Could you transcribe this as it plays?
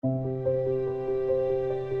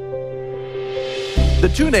The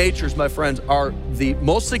two natures, my friends, are the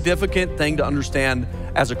most significant thing to understand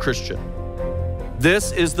as a Christian.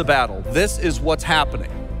 This is the battle. This is what's happening.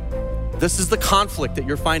 This is the conflict that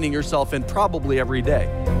you're finding yourself in probably every day.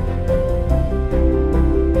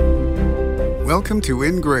 Welcome to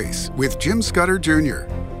In Grace with Jim Scudder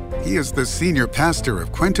Jr. He is the senior pastor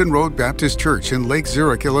of Quentin Road Baptist Church in Lake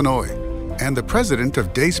Zurich, Illinois, and the president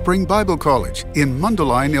of Day Spring Bible College in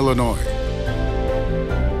Mundelein, Illinois.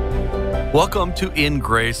 Welcome to In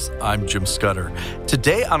Grace. I'm Jim Scudder.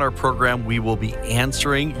 Today on our program, we will be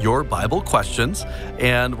answering your Bible questions,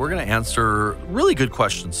 and we're going to answer really good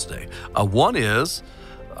questions today. One is,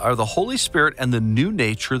 are the Holy Spirit and the new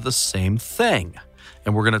nature the same thing?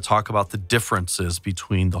 And we're going to talk about the differences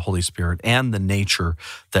between the Holy Spirit and the nature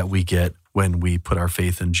that we get when we put our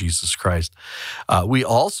faith in Jesus Christ. We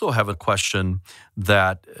also have a question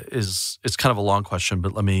that it's kind of a long question,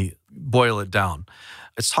 but let me boil it down.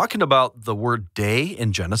 It's talking about the word day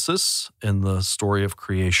in Genesis in the story of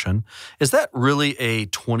creation. Is that really a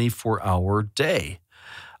 24-hour day?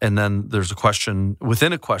 And then there's a question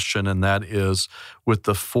within a question, and that is, with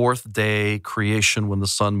the fourth day creation, when the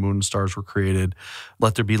sun, moon, and stars were created,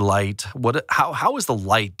 let there be light. How is the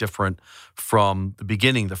light different from the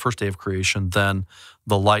beginning, the first day of creation, than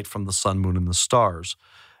the light from the sun, moon, and the stars?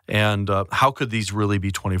 And how could these really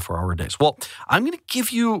be 24-hour days? Well, I'm going to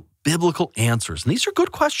give you biblical answers, and these are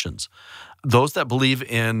good questions. Those that believe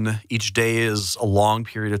in each day is a long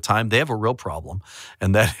period of time, they have a real problem,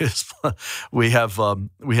 and that is we have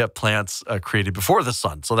plants created before the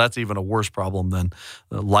sun, so that's even a worse problem than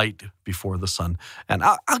light before the sun. And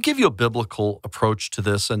I'll give you a biblical approach to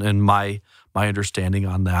this and my understanding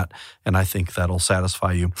on that, and I think that'll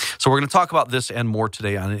satisfy you. So we're going to talk about this and more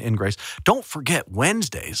today on In Grace. Don't forget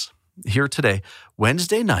Wednesdays. Here today,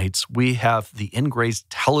 Wednesday nights, we have the In Grace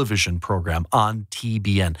television program on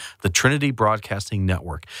TBN, the Trinity Broadcasting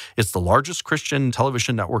Network. It's the largest Christian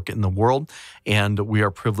television network in the world, and we are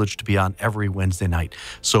privileged to be on every Wednesday night.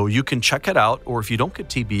 So you can check it out, or if you don't get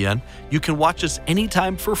TBN, you can watch us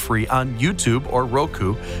anytime for free on YouTube or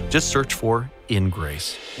Roku. Just search for In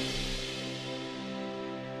Grace.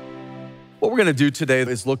 What we're going to do today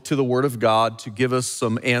is look to the Word of God to give us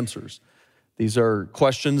some answers. These are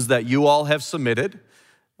questions that you all have submitted.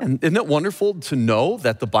 And isn't it wonderful to know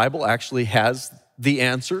that the Bible actually has the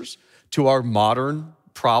answers to our modern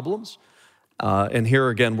problems? And here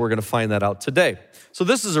again, we're going to find that out today. So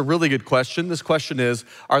this is a really good question. This question is,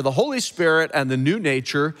 are the Holy Spirit and the new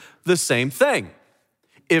nature the same thing?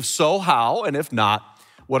 If so, how? And if not,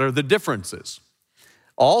 what are the differences?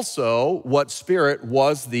 Also, what spirit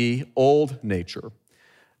was the old nature?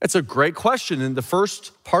 It's a great question. In the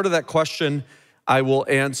first part of that question, I will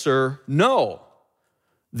answer no.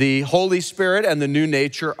 The Holy Spirit and the new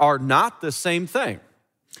nature are not the same thing.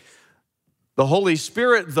 The Holy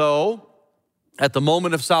Spirit, though, at the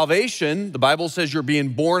moment of salvation, the Bible says you're being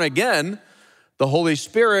born again. The Holy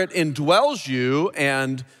Spirit indwells you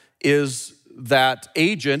and is that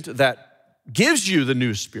agent that gives you the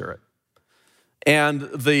new spirit. And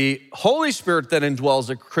the Holy Spirit that indwells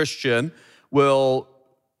a Christian will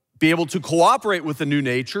be able to cooperate with the new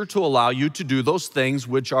nature to allow you to do those things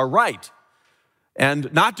which are right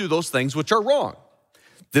and not do those things which are wrong.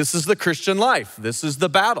 This is the Christian life. This is the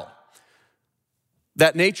battle.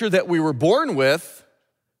 That nature that we were born with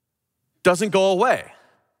doesn't go away.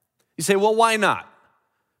 You say, well, why not?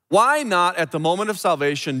 Why not at the moment of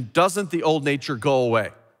salvation doesn't the old nature go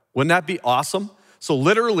away? Wouldn't that be awesome? So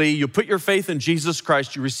literally, you put your faith in Jesus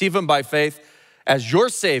Christ, you receive him by faith as your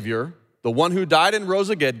Savior, the one who died and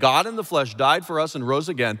rose again. God in the flesh died for us and rose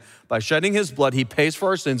again. By shedding his blood, he pays for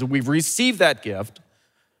our sins, and we've received that gift.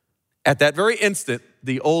 At that very instant,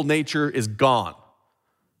 the old nature is gone.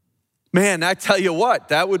 Man, I tell you what,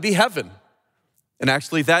 that would be heaven. And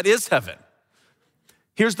actually, that is heaven.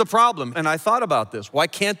 Here's the problem, and I thought about this. Why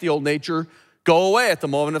can't the old nature go away at the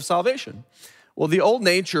moment of salvation? Well, the old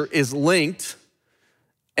nature is linked,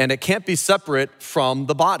 and it can't be separate from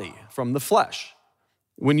the body, from the flesh.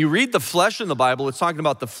 When you read the flesh in the Bible, it's talking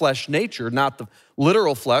about the flesh nature, not the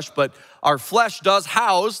literal flesh, but our flesh does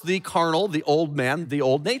house the carnal, the old man, the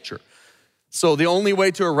old nature. So the only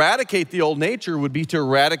way to eradicate the old nature would be to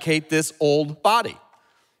eradicate this old body.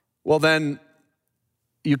 Well, then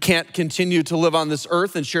you can't continue to live on this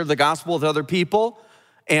earth and share the gospel with other people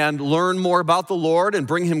and learn more about the Lord and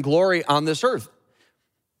bring him glory on this earth.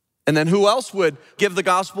 And then who else would give the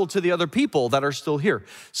gospel to the other people that are still here?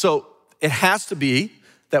 So it has to be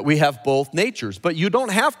that we have both natures. But you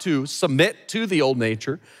don't have to submit to the old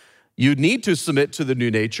nature. You need to submit to the new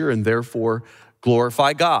nature and therefore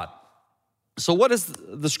glorify God. So what does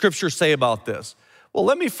the scripture say about this? Well,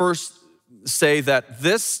 let me first say that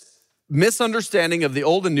this misunderstanding of the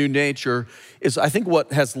old and new nature is, I think,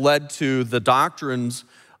 what has led to the doctrines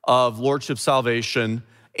of lordship salvation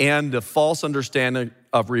and the false understanding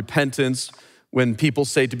of repentance. When people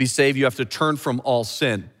say to be saved, you have to turn from all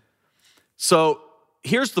sin. So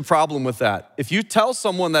here's the problem with that. If you tell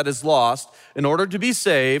someone that is lost, in order to be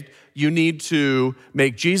saved, you need to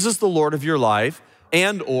make Jesus the Lord of your life,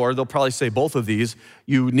 and or, they'll probably say both of these,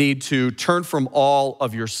 you need to turn from all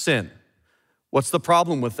of your sin. What's the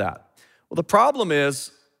problem with that? Well, the problem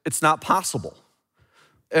is it's not possible.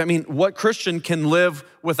 I mean, what Christian can live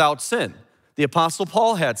without sin? The Apostle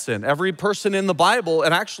Paul had sin. Every person in the Bible,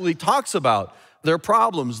 it actually talks about their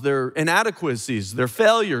problems, their inadequacies, their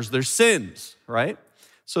failures, their sins, right?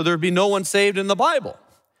 So there'd be no one saved in the Bible.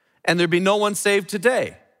 And there'd be no one saved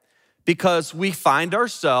today because we find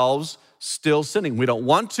ourselves still sinning. We don't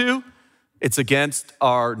want to. It's against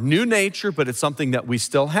our new nature, but it's something that we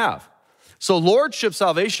still have. So lordship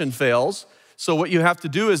salvation fails. So what you have to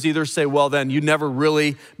do is either say, well, then you never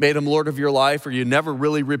really made him Lord of your life, or you never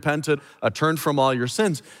really repented, turned from all your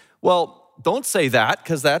sins. Well, don't say that,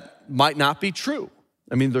 because that might not be true.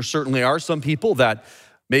 I mean, there certainly are some people that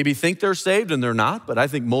maybe think they're saved and they're not, but I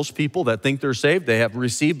think most people that think they're saved, they have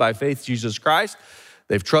received by faith Jesus Christ.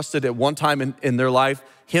 They've trusted at one time in their life,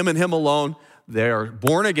 him and him alone. They are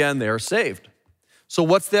born again, they are saved. So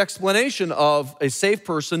what's the explanation of a saved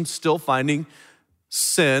person still finding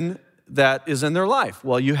sin that is in their life?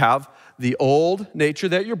 Well, you have the old nature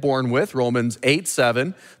that you're born with, Romans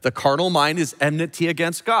 8:7. The carnal mind is enmity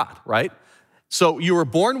against God, right? So you were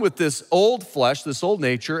born with this old flesh, this old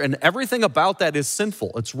nature, and everything about that is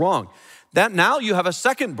sinful. It's wrong. That now you have a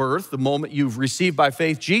second birth, the moment you've received by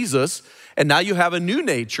faith Jesus, and now you have a new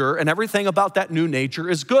nature, and everything about that new nature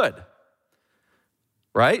is good,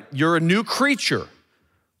 right? You're a new creature.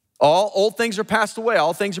 All old things are passed away.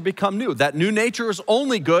 All things are become new. That new nature is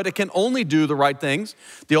only good. It can only do the right things.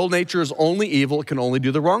 The old nature is only evil. It can only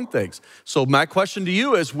do the wrong things. So my question to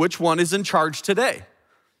you is, which one is in charge today?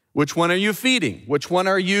 Which one are you feeding? Which one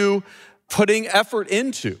are you putting effort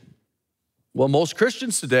into? Well, most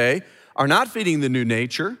Christians today are not feeding the new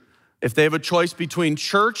nature. If they have a choice between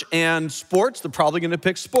church and sports, they're probably going to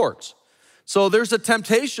pick sports. So there's a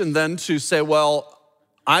temptation then to say, well,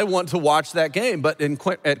 I want to watch that game. But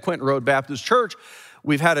at Quentin Road Baptist Church,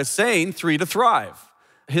 we've had a saying, 3 to thrive.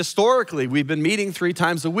 Historically, we've been meeting 3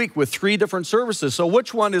 times a week with 3 different services. So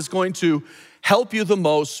which one is going to help you the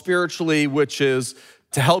most spiritually, which is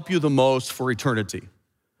to help you the most for eternity?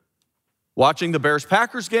 Watching the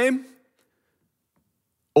Bears-Packers game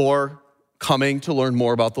or coming to learn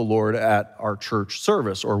more about the Lord at our church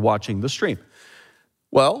service or watching the stream?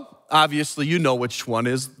 Well, obviously, you know which one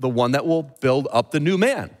is the one that will build up the new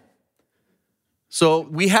man. So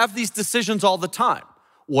we have these decisions all the time.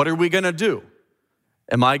 What are we going to do?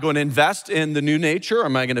 Am I going to invest in the new nature?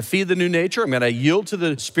 Am I going to feed the new nature? I'm going to yield to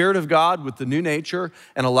the Spirit of God with the new nature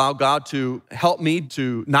and allow God to help me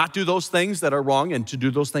to not do those things that are wrong and to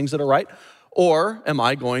do those things that are right? Or am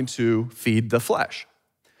I going to feed the flesh?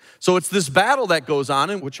 So it's this battle that goes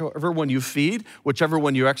on, and whichever one you feed, whichever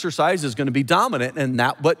one you exercise is going to be dominant,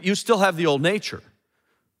 but you still have the old nature.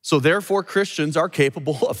 So therefore, Christians are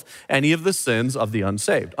capable of any of the sins of the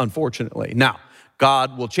unsaved, unfortunately. Now,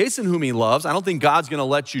 God will chasten whom he loves. I don't think God's going to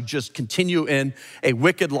let you just continue in a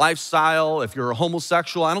wicked lifestyle. If you're a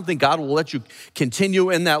homosexual, I don't think God will let you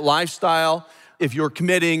continue in that lifestyle. If you're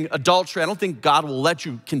committing adultery, I don't think God will let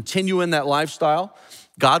you continue in that lifestyle.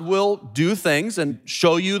 God will do things and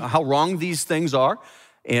show you how wrong these things are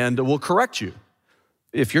and will correct you.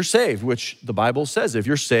 If you're saved, which the Bible says, if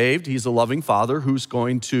you're saved, he's a loving father who's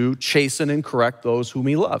going to chasten and correct those whom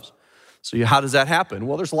he loves. So how does that happen?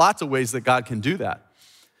 Well, there's lots of ways that God can do that.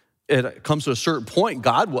 It comes to a certain point,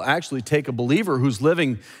 God will actually take a believer who's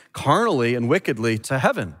living carnally and wickedly to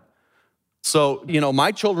heaven. So,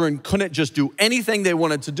 my children couldn't just do anything they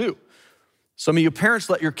wanted to do. Some of you parents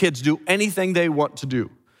let your kids do anything they want to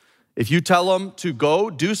do. If you tell them to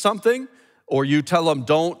go do something, or you tell them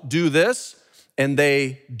don't do this, and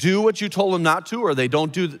they do what you told them not to, or they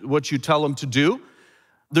don't do what you tell them to do,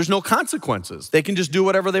 there's no consequences. They can just do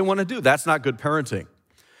whatever they want to do. That's not good parenting.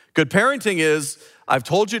 Good parenting is, I've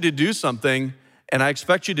told you to do something, and I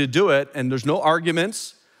expect you to do it, and there's no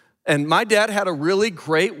arguments. And my dad had a really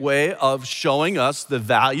great way of showing us the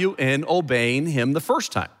value in obeying him the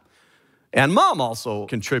first time. And mom also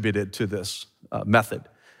contributed to this method.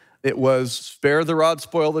 It was spare the rod,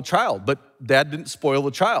 spoil the child. But dad didn't spoil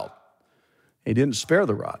the child. He didn't spare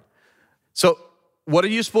the rod. So what are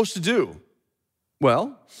you supposed to do?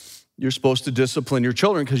 Well, you're supposed to discipline your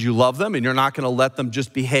children because you love them and you're not going to let them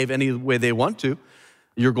just behave any way they want to.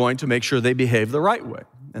 you're going to make sure they behave the right way.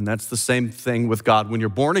 And that's the same thing with God. When you're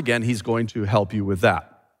born again, he's going to help you with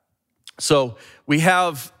that. So we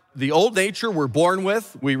have the old nature we're born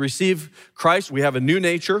with. We receive Christ. We have a new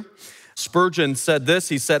nature. Spurgeon said this.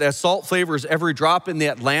 He said, as salt flavors every drop in the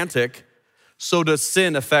Atlantic, so does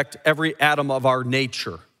sin affect every atom of our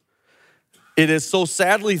nature. It is so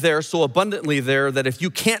sadly there, so abundantly there, that if you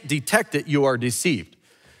can't detect it, you are deceived.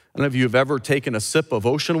 I don't know if you've ever taken a sip of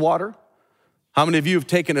ocean water. How many of you have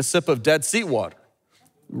taken a sip of Dead Sea water?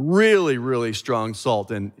 Really, really strong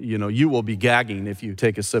salt, and you will be gagging if you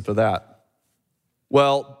take a sip of that.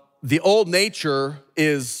 Well, the old nature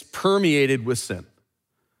is permeated with sin,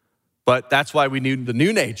 but that's why we need the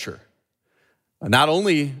new nature. Not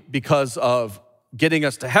only because of getting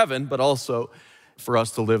us to heaven, but also for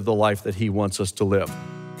us to live the life that he wants us to live.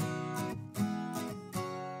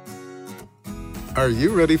 Are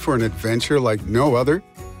you ready for an adventure like no other?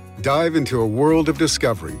 Dive into a world of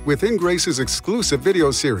discovery within Grace's exclusive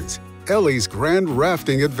video series, Ellie's Grand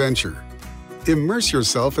Rafting Adventure. Immerse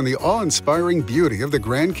yourself in the awe-inspiring beauty of the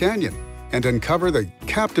Grand Canyon and uncover the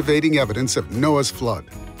captivating evidence of Noah's flood.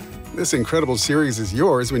 This incredible series is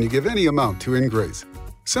yours when you give any amount to In Grace.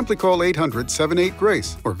 Simply call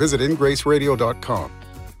 800-78-GRACE or visit ingraceradio.com.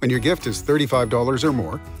 When your gift is $35 or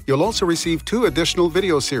more, you'll also receive 2 additional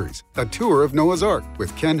video series, A Tour of Noah's Ark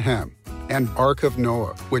with Ken Ham, and Ark of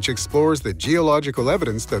Noah, which explores the geological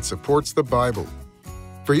evidence that supports the Bible.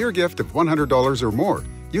 For your gift of $100 or more,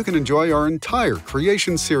 you can enjoy our entire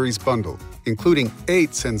Creation Series bundle, including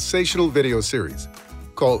 8 sensational video series.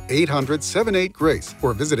 Call 800-78-GRACE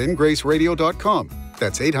or visit ingraceradio.com.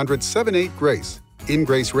 That's 800-78-GRACE,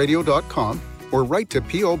 ingraceradio.com, or write to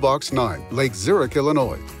P.O. Box 9, Lake Zurich,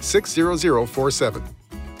 Illinois, 60047.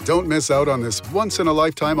 Don't miss out on this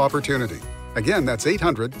once-in-a-lifetime opportunity. Again, that's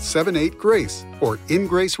 800-78-GRACE or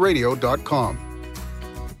ingraceradio.com.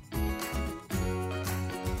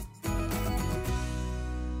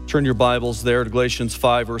 Turn your Bibles there to Galatians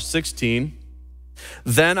 5, verse 16.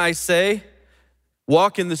 Then I say,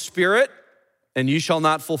 walk in the Spirit, and ye shall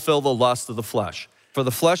not fulfill the lust of the flesh. For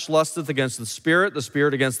the flesh lusteth against the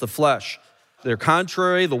Spirit against the flesh. They're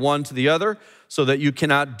contrary the one to the other, so that you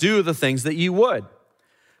cannot do the things that ye would.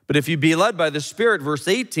 But if you be led by the Spirit, verse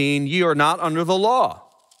 18, ye are not under the law.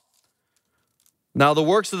 Now the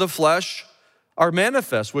works of the flesh are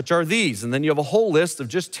manifest, which are these. And then you have a whole list of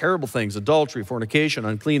just terrible things: adultery, fornication,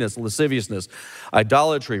 uncleanness, lasciviousness,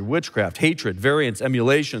 idolatry, witchcraft, hatred, variance,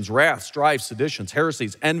 emulations, wrath, strife, seditions,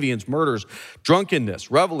 heresies, envyings, murders,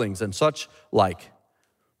 drunkenness, revelings, and such like.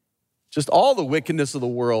 Just all the wickedness of the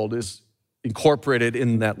world is incorporated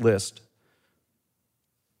in that list.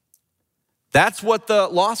 That's what the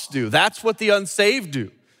lost do. That's what the unsaved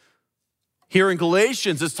do. Here in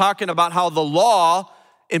Galatians, it's talking about how the law,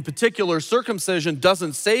 in particular circumcision,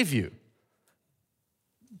 doesn't save you.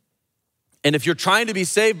 And if you're trying to be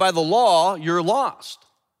saved by the law, you're lost.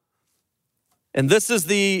 And this is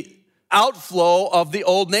the outflow of the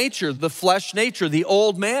old nature, the flesh nature, the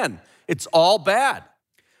old man. It's all bad.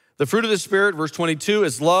 The fruit of the Spirit, verse 22,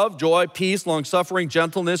 is love, joy, peace, long-suffering,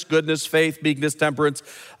 gentleness, goodness, faith, meekness, temperance.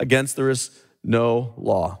 Against there is no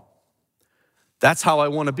law. That's how I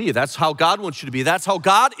want to be. That's how God wants you to be. That's how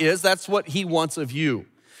God is. That's what he wants of you.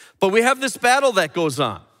 But we have this battle that goes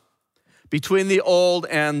on between the old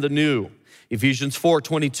and the new. Ephesians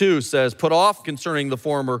 4:22 says, put off concerning the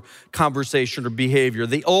former conversation or behavior,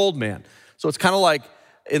 the old man. So it's kind of like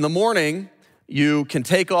in the morning, you can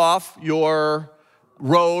take off your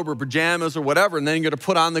robe or pajamas or whatever, and then you're going to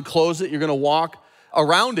put on the clothes that you're going to walk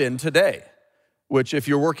around in today, which if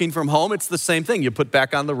you're working from home, it's the same thing. You put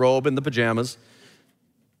back on the robe and the pajamas.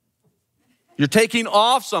 You're taking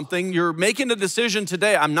off something. You're making a decision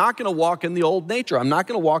today. I'm not going to walk in the old nature. I'm not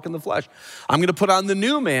going to walk in the flesh. I'm going to put on the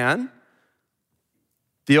new man.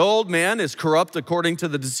 The old man is corrupt according to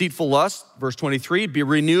the deceitful lust. Verse 23, be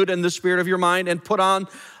renewed in the spirit of your mind and put on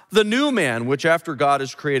the new man, which after God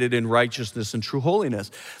is created in righteousness and true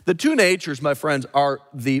holiness. The two natures, my friends, are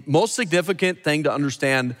the most significant thing to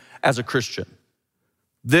understand as a Christian.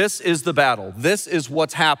 This is the battle. This is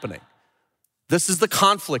what's happening. This is the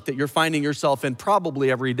conflict that you're finding yourself in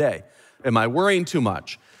probably every day. Am I worrying too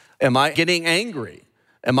much? Am I getting angry?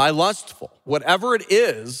 Am I lustful? Whatever it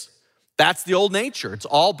is, that's the old nature. It's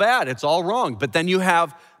all bad. It's all wrong. But then you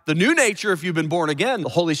have the new nature. If you've been born again, the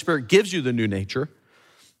Holy Spirit gives you the new nature.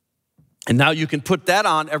 And now you can put that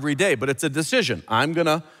on every day, but it's a decision. I'm going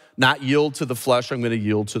to not yield to the flesh. I'm going to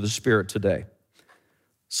yield to the Spirit today.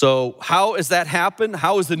 So how has that happened?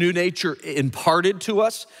 How is the new nature imparted to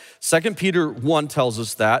us? 2 Peter 1 tells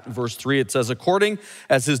us that. In verse 3, it says, according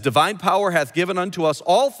as his divine power hath given unto us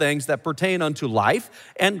all things that pertain unto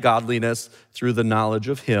life and godliness through the knowledge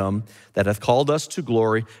of him that hath called us to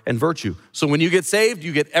glory and virtue. So when you get saved,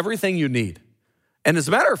 you get everything you need. And as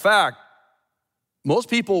a matter of fact, most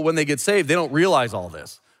people, when they get saved, they don't realize all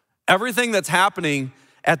this. Everything that's happening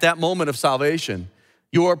at that moment of salvation,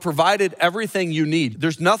 you are provided everything you need.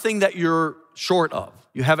 There's nothing that you're short of.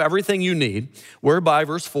 You have everything you need, whereby,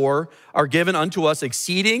 verse 4, are given unto us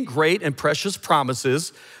exceeding great and precious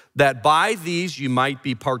promises, that by these you might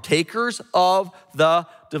be partakers of the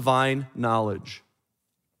divine knowledge,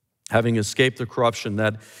 having escaped the corruption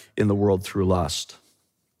that in the world through lust.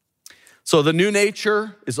 So the new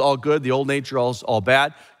nature is all good. The old nature is all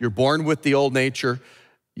bad. You're born with the old nature.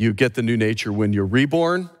 You get the new nature when you're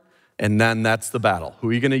reborn. And then that's the battle. Who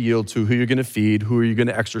are you going to yield to? Who are you going to feed? Who are you going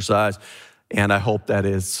to exercise? And I hope that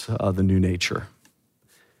is the new nature.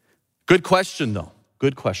 Good question, though.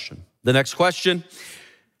 Good question. The next question.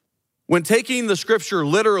 When taking the scripture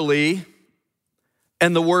literally,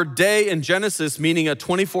 and the word day in Genesis meaning a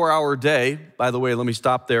 24-hour day, by the way, let me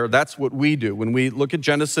stop there. That's what we do. When we look at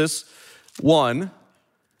Genesis 1,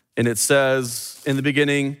 and it says, in the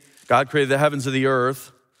beginning, God created the heavens and the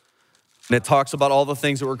earth, and it talks about all the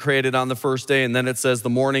things that were created on the first day, and then it says the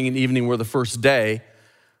morning and evening were the first day.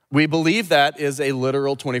 We believe that is a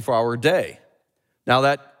literal 24-hour day. Now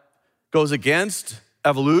that goes against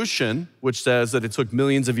evolution, which says that it took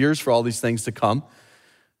millions of years for all these things to come.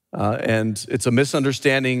 And it's a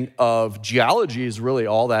misunderstanding of geology is really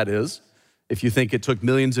all that is. If you think it took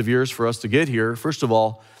millions of years for us to get here, first of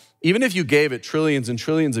all, even if you gave it trillions and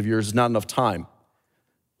trillions of years, is not enough time.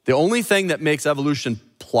 The only thing that makes evolution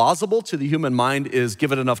plausible to the human mind is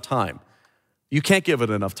give it enough time. You can't give it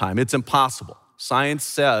enough time. It's impossible. Science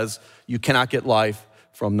says you cannot get life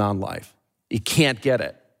from non-life. You can't get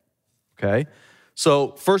it, okay?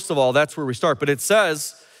 So first of all, that's where we start. But it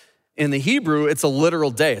says in the Hebrew, it's a literal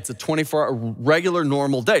day. It's a 24-hour regular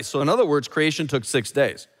normal day. So in other words, creation took 6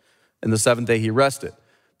 days. And the seventh day he rested.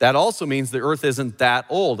 That also means the earth isn't that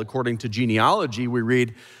old. According to genealogy, we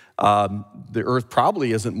read the earth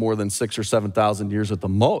probably isn't more than 6,000 or 7,000 years at the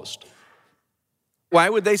most. Why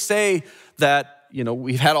would they say that,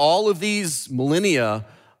 we've had all of these millennia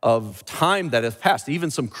of time that have passed?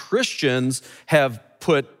 Even some Christians have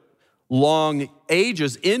put long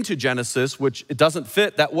ages into Genesis, which it doesn't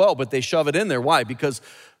fit that well, but they shove it in there. Why? Because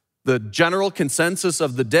the general consensus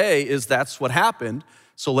of the day is that's what happened,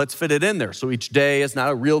 so let's fit it in there. So each day is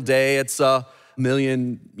not a real day, it's a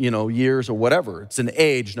million, years or whatever. It's an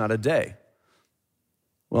age, not a day.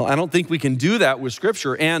 Well, I don't think we can do that with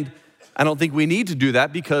Scripture, and I don't think we need to do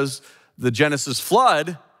that because the Genesis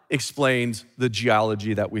flood explains the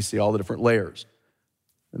geology that we see, all the different layers.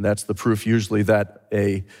 And that's the proof usually that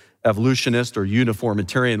a evolutionist or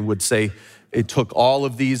uniformitarian would say it took all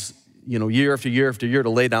of these, year after year after year to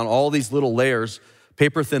lay down all these little layers,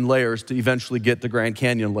 paper-thin layers to eventually get the Grand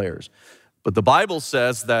Canyon layers. But the Bible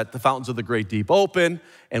says that the fountains of the great deep open,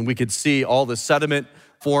 and we could see all the sediment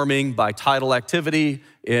forming by tidal activity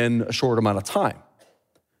in a short amount of time.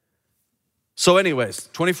 So anyways,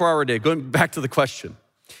 24-hour day, going back to the question.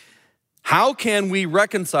 How can we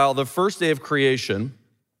reconcile the first day of creation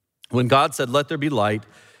when God said, let there be light,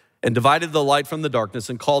 and divided the light from the darkness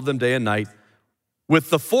and called them day and night, with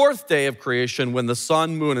the fourth day of creation when the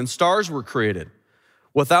sun, moon, and stars were created?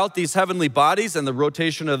 Without these heavenly bodies and the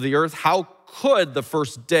rotation of the earth, how could the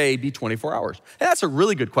first day be 24 hours? And that's a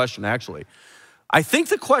really good question, actually. I think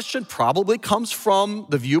the question probably comes from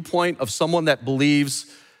the viewpoint of someone that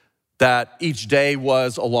believes that each day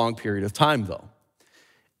was a long period of time, though.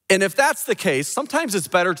 And if that's the case, sometimes it's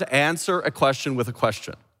better to answer a question with a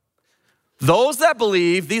question. Those that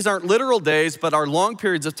believe these aren't literal days, but are long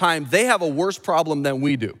periods of time, they have a worse problem than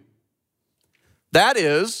we do. That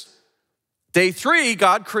is, day 3,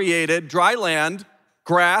 God created dry land,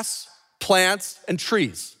 grass, plants, and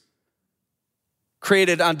trees.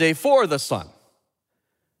 Created on day 4, the sun.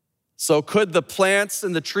 So could the plants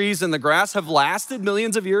and the trees and the grass have lasted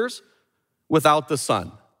millions of years without the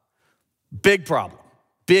sun? Big problem.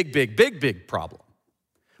 Big problem.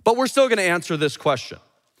 But we're still going to answer this question.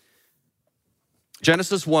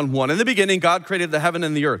 Genesis 1:1. In the beginning, God created the heaven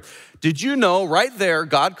and the earth. Did you know right there,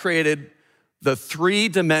 God created the 3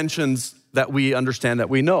 dimensions that we understand, that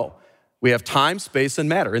we know? We have time, space, and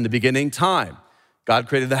matter. In the beginning, time. God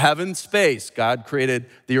created the heaven, space. God created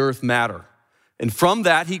the earth, matter. And from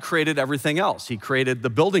that, he created everything else. He created the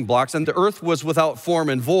building blocks, and the earth was without form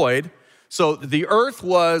and void. So the earth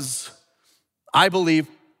was, I believe,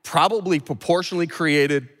 probably proportionally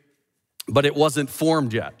created, but it wasn't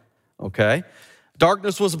formed yet, okay?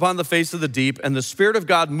 Darkness was upon the face of the deep, and the Spirit of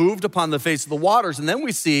God moved upon the face of the waters. And then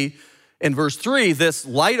we see in verse 3, this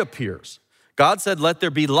light appears. God said, let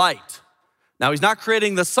there be light. Now, he's not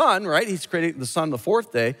creating the sun, right? He's creating the sun the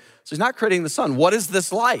fourth day, so he's not creating the sun. What is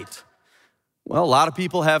this light? Well, a lot of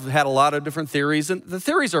people have had a lot of different theories, and the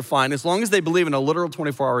theories are fine. As long as they believe in a literal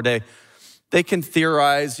 24-hour day, they can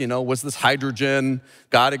theorize, was this hydrogen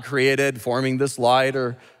God had created forming this light,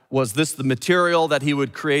 or was this the material that he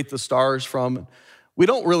would create the stars from? We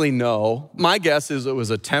don't really know. My guess is it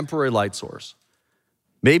was a temporary light source.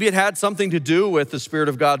 Maybe it had something to do with the Spirit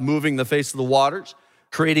of God moving the face of the waters,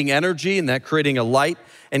 creating energy, and that creating a light.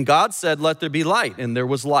 And God said, let there be light, and there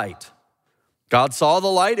was light. God saw the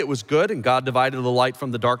light, it was good, and God divided the light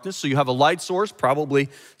from the darkness. So you have a light source, probably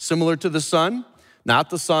similar to the sun, not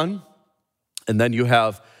the sun. And then you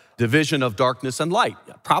have division of darkness and light.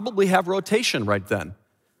 Probably have rotation right then.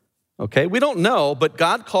 Okay, we don't know, but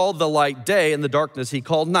God called the light day, and the darkness he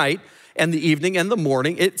called night, and the evening and the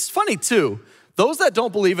morning. It's funny too, those that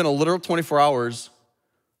don't believe in a literal 24 hours,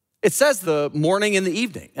 it says the morning and the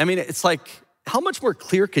evening. I mean, it's like, how much more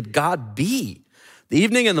clear could God be? The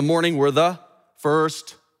evening and the morning were the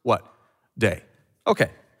first, what? Day. Okay.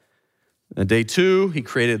 And day 2, he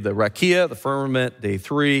created the rakia, the firmament. Day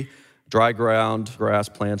 3, dry ground, grass,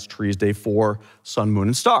 plants, trees. Day 4, sun, moon,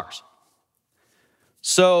 and stars.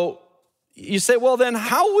 So you say, well, then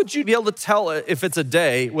how would you be able to tell if it's a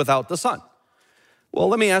day without the sun? Well,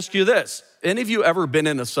 let me ask you this. Any of you ever been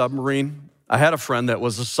in a submarine? I had a friend that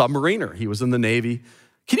was a submariner. He was in the Navy.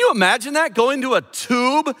 Can you imagine that? Going to a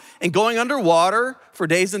tube and going underwater for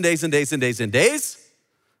days and days and days and days and days?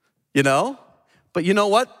 But you know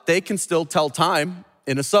what? They can still tell time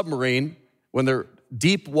in a submarine when they're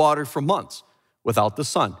deep water for months without the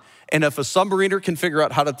sun. And if a submariner can figure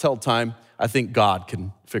out how to tell time, I think God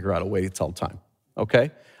can figure out a way to tell time,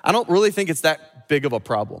 okay? I don't really think it's that big of a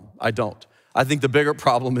problem. I don't. I think the bigger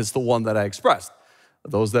problem is the one that I expressed.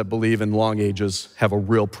 Those that believe in long ages have a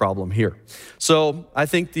real problem here. So I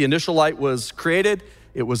think the initial light was created.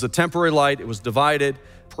 It was a temporary light. It was divided.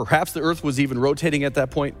 Perhaps the earth was even rotating at that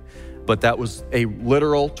point, but that was a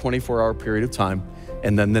literal 24-hour period of time.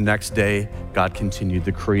 And then the next day, God continued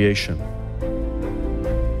the creation.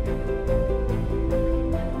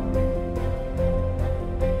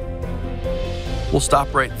 We'll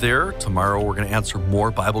stop right there. Tomorrow, we're going to answer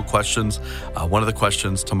more Bible questions. One of the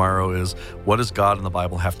questions tomorrow is, what does God in the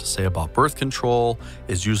Bible have to say about birth control?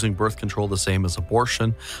 Is using birth control the same as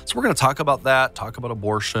abortion? So we're going to talk about that, talk about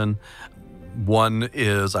abortion. One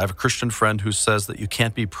is, I have a Christian friend who says that you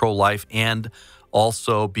can't be pro-life and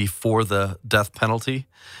also be for the death penalty.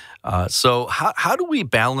 So how do we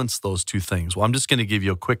balance those two things? Well, I'm just going to give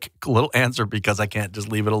you a quick little answer because I can't just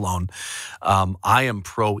leave it alone. I am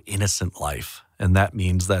pro-innocent life. And that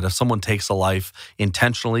means that if someone takes a life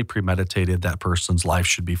intentionally premeditated, that person's life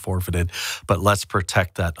should be forfeited. But let's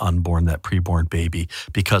protect that unborn, that preborn baby,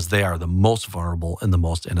 because they are the most vulnerable and the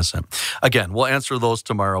most innocent. Again, we'll answer those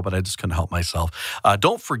tomorrow, but I just couldn't help myself.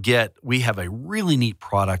 Don't forget, we have a really neat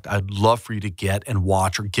product I'd love for you to get and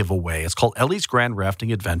watch or give away. It's called Ellie's Grand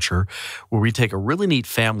Rafting Adventure, where we take a really neat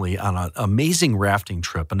family on an amazing rafting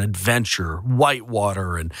trip, an adventure,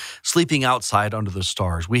 whitewater, and sleeping outside under the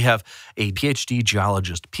stars. We have a PhD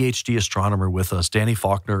geologist, PhD astronomer with us, Danny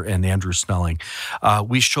Faulkner and Andrew Snelling.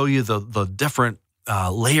 We show you the different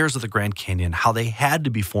layers of the Grand Canyon, how they had to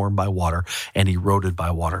be formed by water and eroded by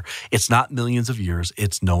water. It's not millions of years,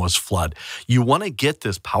 it's Noah's flood. You want to get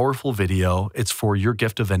this powerful video. It's for your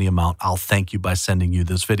gift of any amount. I'll thank you by sending you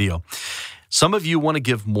this video. Some of you want to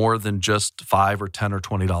give more than just $5 or $10 or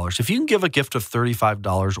 $20. If you can give a gift of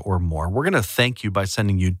 $35 or more, we're going to thank you by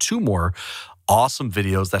sending you 2 more awesome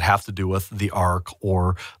videos that have to do with the Ark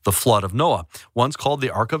or the flood of Noah. One's called The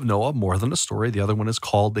Ark of Noah, More Than a Story. The other one is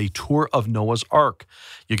called A Tour of Noah's Ark.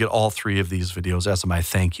 You get all 3 of these videos as my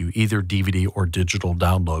thank you, either DVD or digital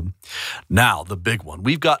download. Now, the big one.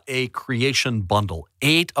 We've got a creation bundle,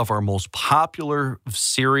 8 of our most popular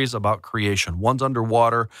series about creation. One's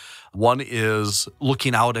underwater. One is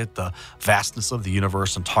looking out at the vastness of the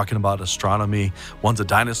universe and talking about astronomy. One's a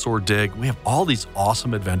dinosaur dig. We have all these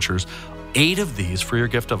awesome adventures. 8 of these for your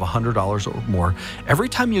gift of $100 or more. Every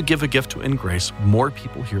time you give a gift to In Grace, more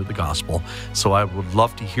people hear the gospel. So I would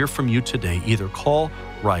love to hear from you today. Either call,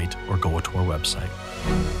 write, or go to our website.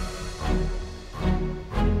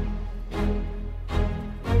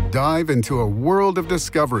 Dive into a world of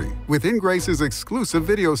discovery with In Grace's exclusive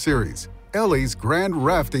video series, Ellie's Grand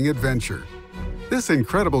Rafting Adventure. This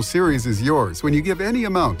incredible series is yours when you give any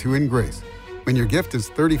amount to In Grace. When your gift is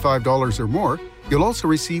 $35 or more, You'll also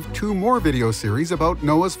receive 2 more video series about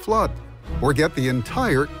Noah's flood, or get the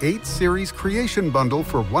entire 8-series creation bundle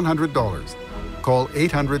for $100. Call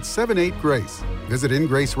 800-78-GRACE, visit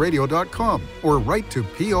ingraceradio.com, or write to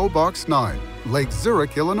P.O. Box 9, Lake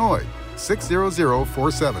Zurich, Illinois,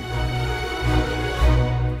 60047.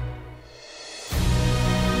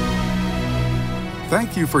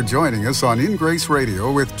 Thank you for joining us on In Grace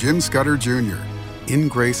Radio with Jim Scudder Jr. In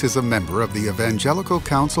Grace is a member of the Evangelical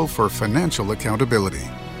Council for Financial Accountability.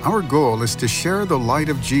 Our goal is to share the light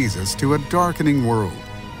of Jesus to a darkening world,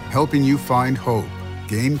 helping you find hope,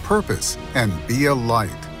 gain purpose, and be a light.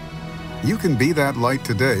 You can be that light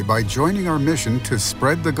today by joining our mission to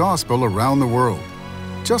spread the gospel around the world.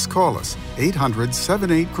 Just call us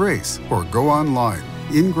 800-78-GRACE or go online,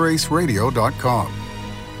 ingraceradio.com.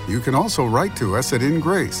 You can also write to us at In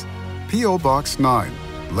Grace, P.O. Box 9,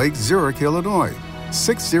 Lake Zurich, Illinois,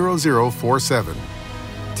 60047.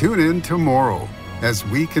 Tune in tomorrow as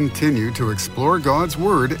we continue to explore God's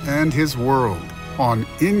Word and His world on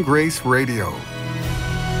In Grace Radio.